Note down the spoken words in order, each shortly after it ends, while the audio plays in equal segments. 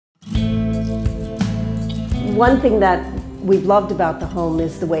One thing that we've loved about the home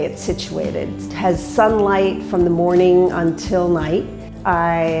is the way it's situated. It has sunlight from the morning until night.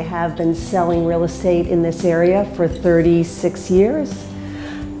 I have been selling real estate in this area for 36 years.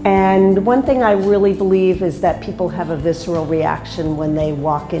 And one thing I really believe is that people have a visceral reaction when they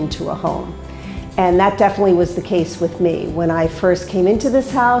walk into a home. And that definitely was the case with me. When I first came into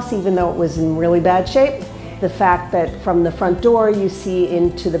this house, even though it was in really bad shape, the fact that from the front door you see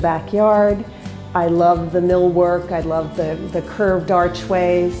into the backyard. I love the millwork, I love the curved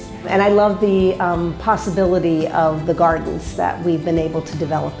archways, and I love the possibility of the gardens that we've been able to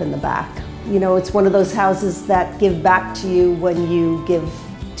develop in the back. You know, it's one of those houses that give back to you when you give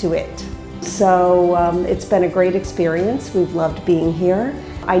to it. So it's been a great experience. We've loved being here.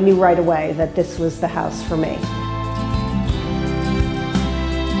 I knew right away that this was the house for me.